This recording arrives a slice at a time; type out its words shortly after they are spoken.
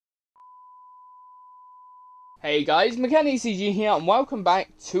Hey guys, MechanicsCG here, and welcome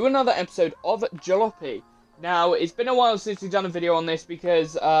back to another episode of Jalopy. Now, it's been a while since we've done a video on this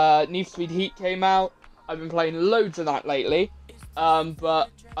because Need for Speed Heat came out. I've been playing loads of that lately,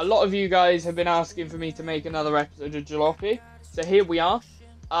 but a lot of you guys have been asking for me to make another episode of Jalopy, so here we are.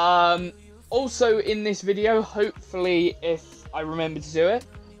 Also in this video, hopefully, if I remember to do it,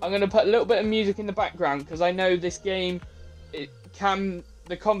 I'm going to put a little bit of music in the background because I know this game,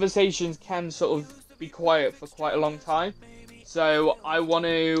 the conversations can sort of be quiet for quite a long time, so I want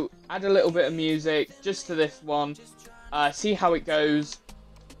to add a little bit of music just to this one, see how it goes.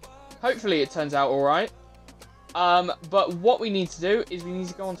 Hopefully it turns out alright, but what we need to do is we need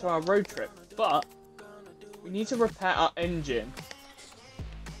to go onto our road trip, but we need to repair our engine.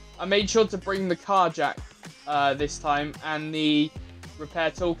 I made sure to bring the car jack this time and the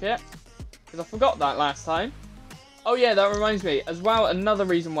repair toolkit because I forgot that last time. Oh yeah, that reminds me. As well, another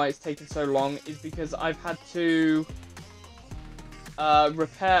reason why it's taken so long is because I've had to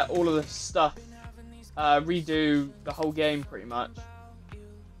repair all of the stuff, redo the whole game pretty much.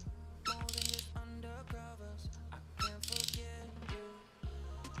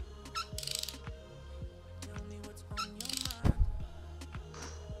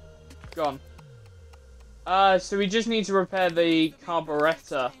 Gone. So we just need to repair the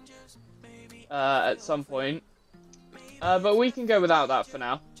carburetor at some point. But we can go without that for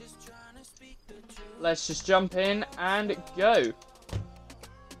now. Let's just jump in and go.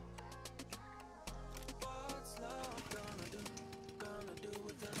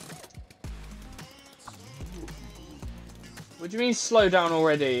 What do you mean slow down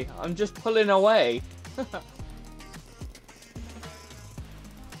already? I'm just pulling away.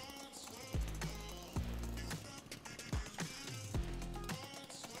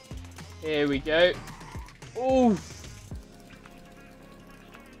 Here we go. Oof.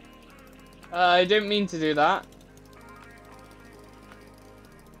 I didn't mean to do that.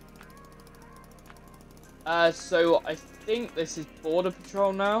 So I think this is Border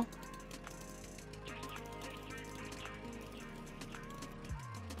Patrol now.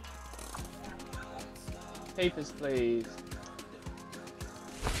 Papers, please.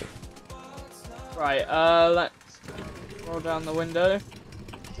 Right, let's roll down the window.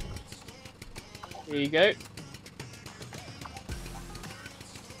 Here you go.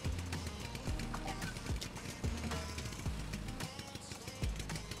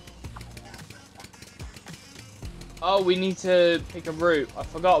 Oh, we need to pick a route. I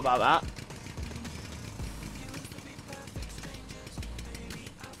forgot about that.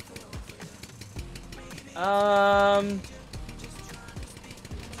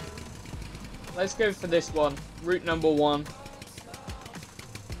 Let's go for this one. Route number 1.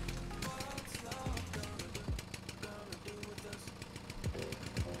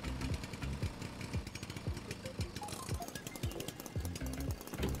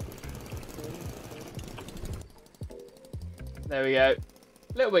 There we go.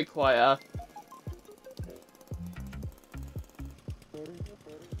 A little bit quieter.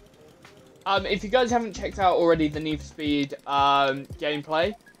 If you guys haven't checked out already the Need for Speed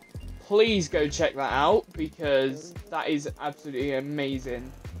gameplay, please go check that out because that is absolutely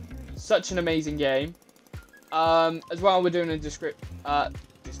amazing. Such an amazing game. As well, we're doing a description. What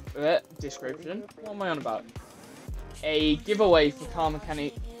am I on about? A giveaway for Car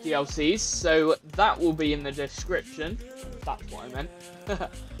Mechanic DLCs, so that will be in the description. That's what I meant.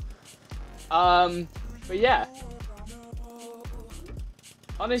 But yeah.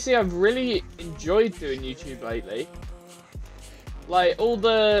 Honestly, I've really enjoyed doing YouTube lately. Like, all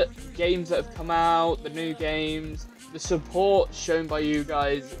the games that have come out, the new games, the support shown by you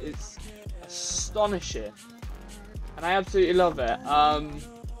guys, it's astonishing. And I absolutely love it.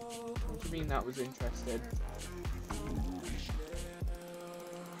 What do you mean that was interested?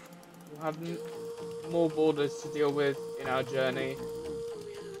 We'll have more borders to deal with in our journey.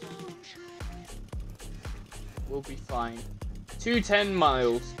 We'll be fine. 210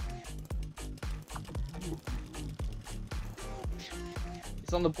 miles.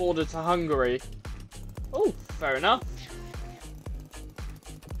 It's on the border to Hungary. Oh, fair enough.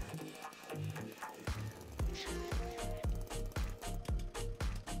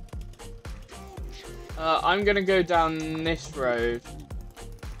 I'm gonna go down this road.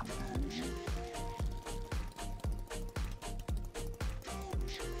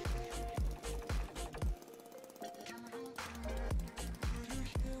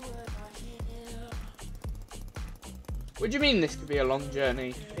 What do you mean this could be a long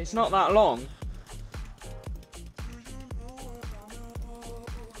journey? It's not that long.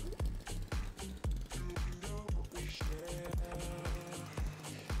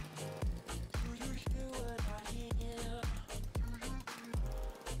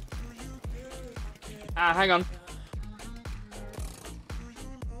 Ah, hang on.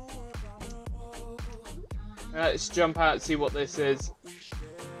 Let's jump out and see what this is.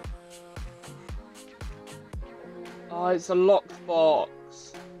 Oh, it's a locked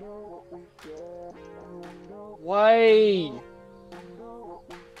box. Way.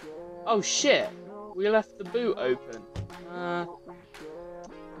 Oh shit. We left the boot open.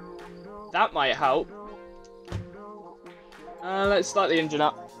 That might help. Let's start the engine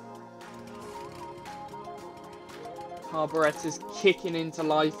up. Carburetor's kicking into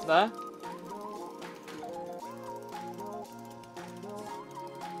life there.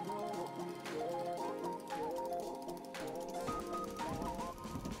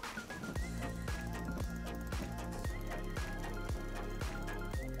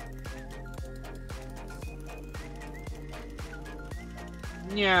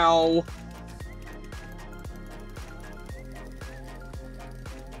 Meow.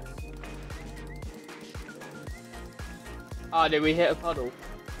 Ah, did we hit a puddle?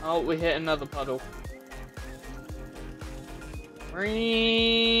 Oh, we hit another puddle.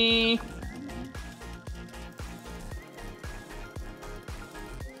 Whee!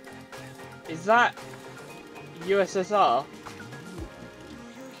 Is that USSR?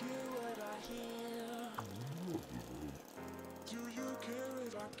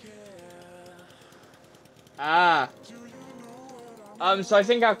 Ah. So I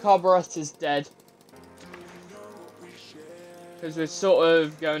think our carburetor's dead. Because we're sort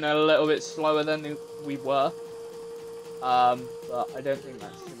of going a little bit slower than we were. But I don't think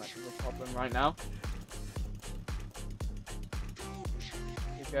that's too much of a problem right now.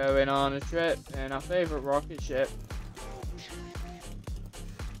 We're going on a trip in our favourite rocket ship.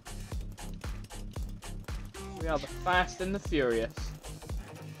 We are the Fast and the Furious.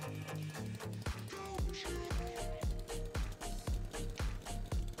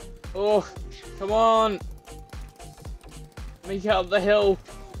 Oh, come on! Make it up the hill.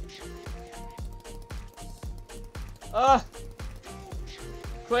 Ah!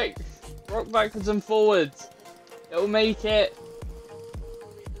 Quick! Rock backwards and forwards. It'll make it.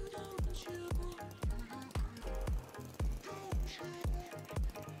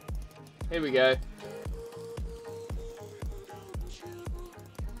 Here we go.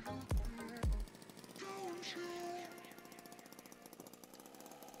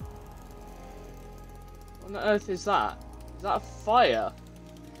 What on earth is that? Is that a fire?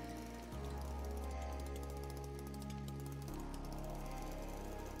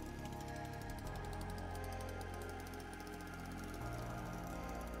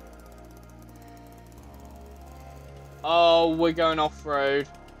 Oh, we're going off-road.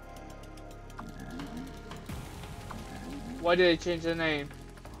 Why did they change the name?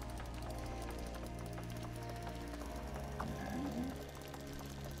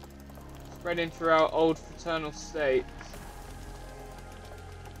 Spreading throughout old fraternal states.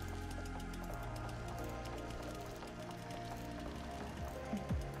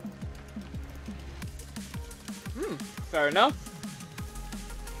 Fair enough.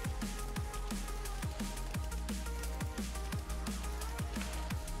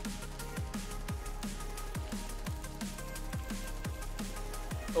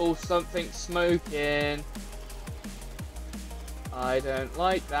 Oh, something's smoking. I don't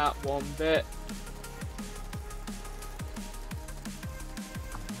like that one bit.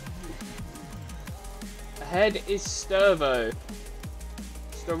 Ahead is Stervo.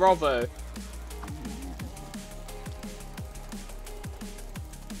 Sterovo.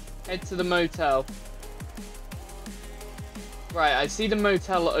 Head to the motel. Right, I see the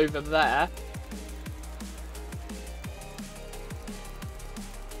motel over there.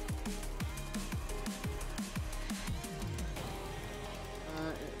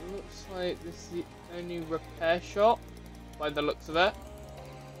 It looks like this is the only repair shop, by the looks of it.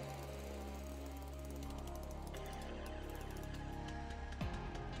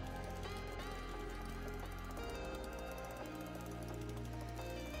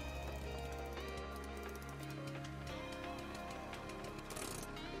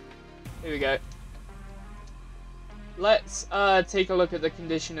 Here we go. Let's take a look at the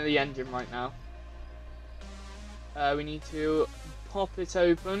condition of the engine right now. We need to pop it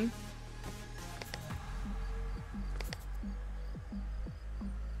open.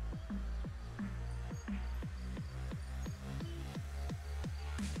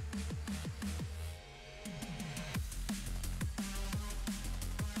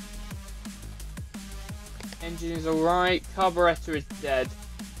 Engine is alright, carburetor is dead.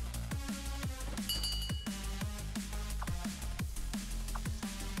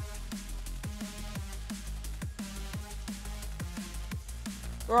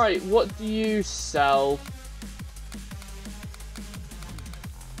 Right, what do you sell?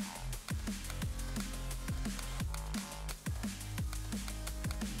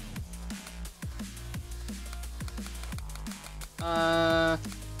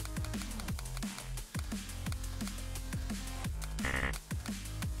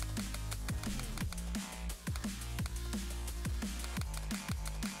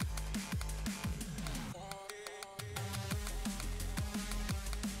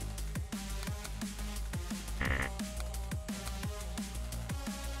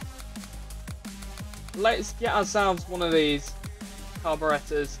 Let's get ourselves one of these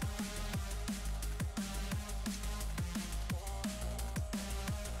carburetors.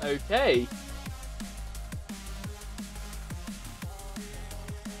 Okay.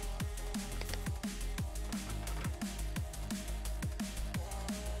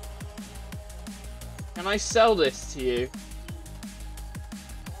 Can I sell this to you?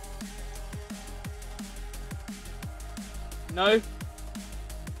 No?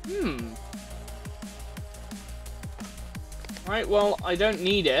 Right, well, I don't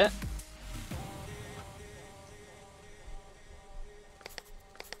need it.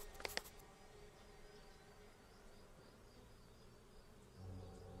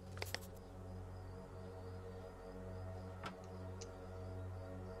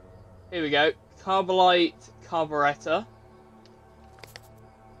 Here we go. Carbolite carburetor.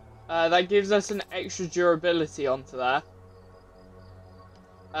 That gives us an extra durability onto there.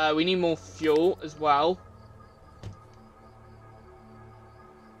 We need more fuel as well.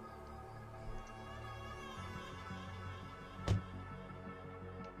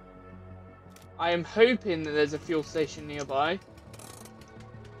 I am hoping that there's a fuel station nearby.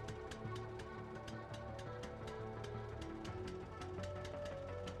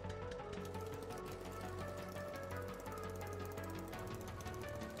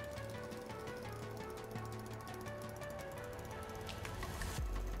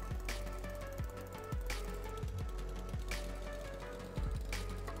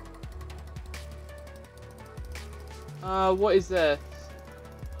 What is this?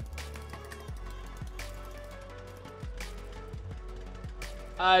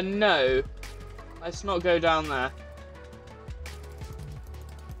 No. Let's not go down there.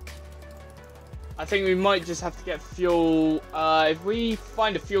 I think we might just have to get fuel. If we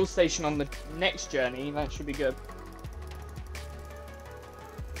find a fuel station on the next journey, that should be good.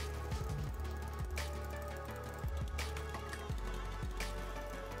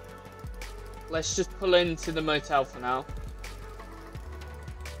 Let's just pull into the motel for now.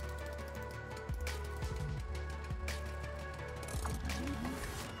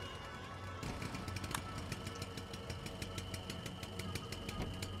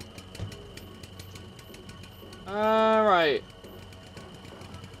 Right.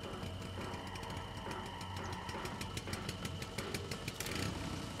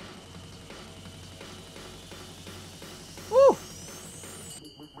 Woo!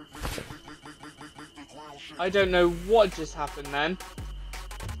 I don't know what just happened then.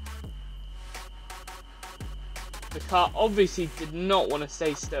 The car obviously did not want to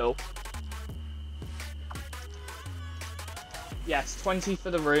stay still. Yes, 20 for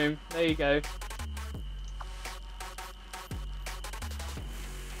the room. There you go.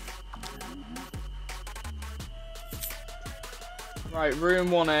 Right, room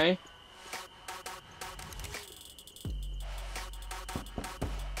 1A.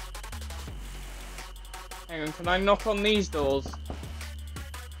 Hang on, can I knock on these doors?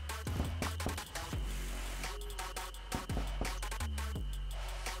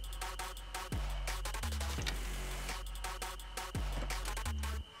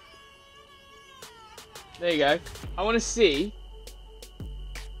 There you go. I want to see.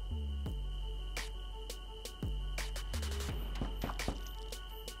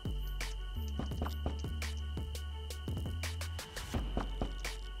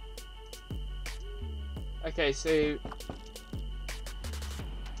 Okay, so...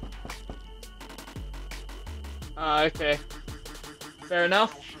 okay. Fair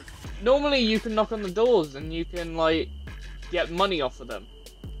enough. Normally you can knock on the doors and you can, like, get money off of them.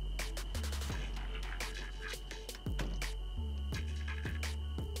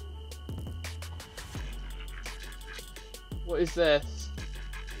 What is this?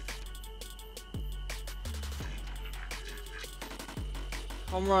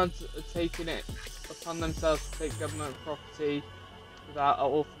 Comrades are taking it upon themselves to take government property without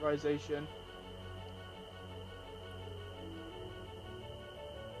authorization.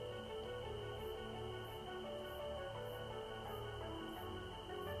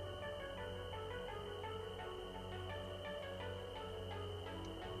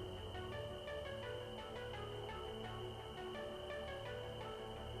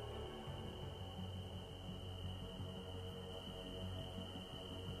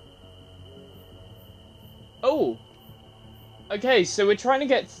 Oh! Okay, so we're trying to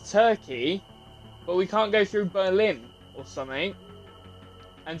get to Turkey, but we can't go through Berlin or something.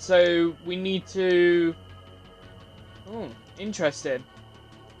 And so we need to... Oh, interesting.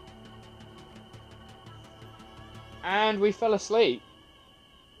 And we fell asleep.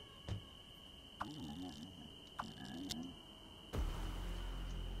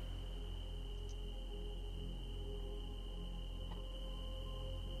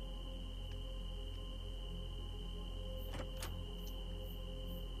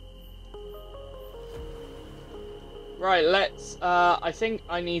 Right, let's, I think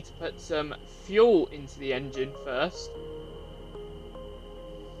I need to put some fuel into the engine first.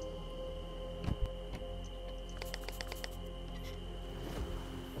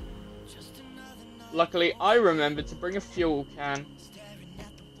 Luckily, I remembered to bring a fuel can.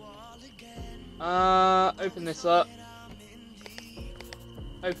 Open this up.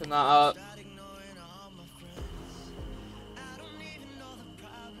 Open that up.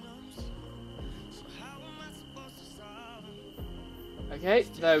 Okay,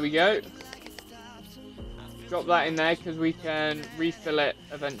 there we go. Drop that in there because we can refill it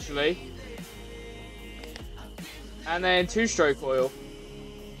eventually. And then 2-stroke oil.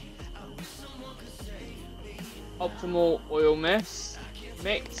 Optimal oil mix.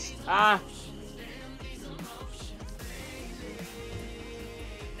 Ah!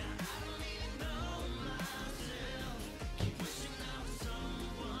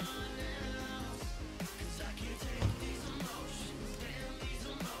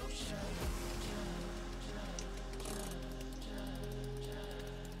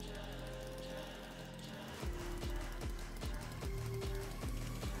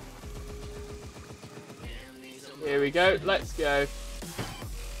 Here we go, let's go.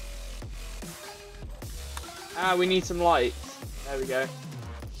 Ah, we need some lights. There we go.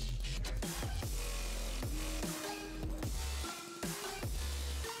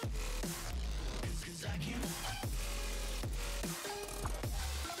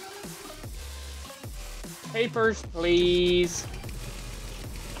 Papers, please.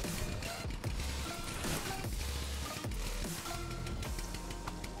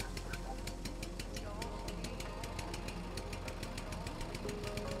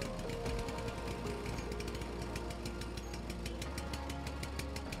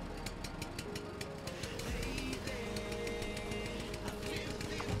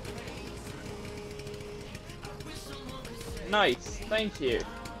 Nice, thank you.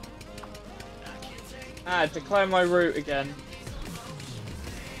 Ah, declare my route again.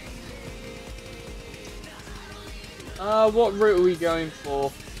 What route are we going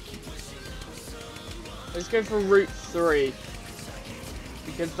for? Let's go for route 3.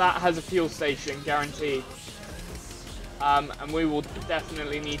 Because that has a fuel station, guaranteed. And we will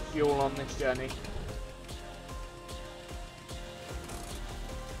definitely need fuel on this journey.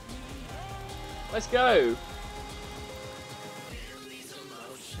 Let's go!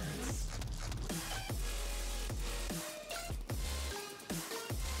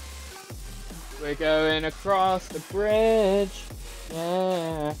 We're going across the bridge,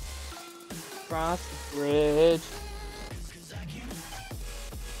 yeah, across the bridge.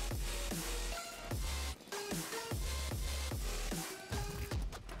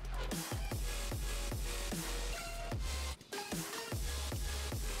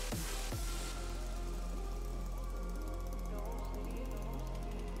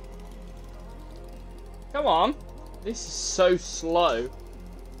 Come on, this is so slow.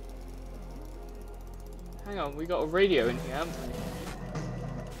 Hang on, we got a radio in here, haven't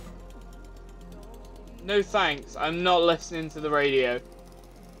we? No thanks, I'm not listening to the radio.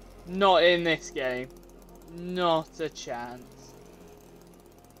 Not in this game. Not a chance.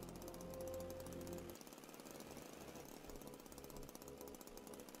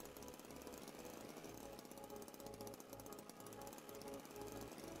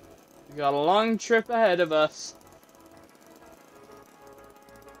 We got a long trip ahead of us.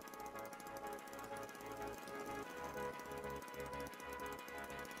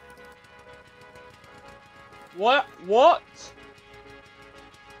 What? What?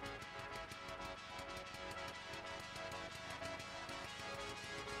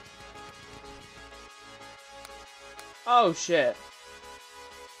 Oh shit.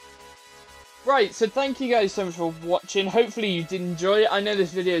 Right, so thank you guys so much for watching. Hopefully you did enjoy it. I know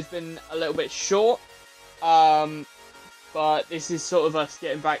this video has been a little bit short. But this is sort of us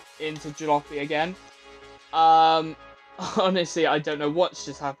getting back into Jalopy again. Honestly, I don't know what's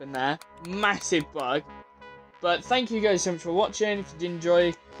just happened there. Massive bug. But thank you guys so much for watching. If you did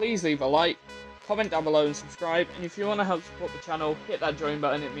enjoy, please leave a like, comment down below and subscribe. And if you want to help support the channel, hit that join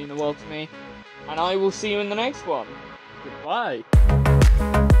button, it'd mean the world to me. And I will see you in the next one. Goodbye.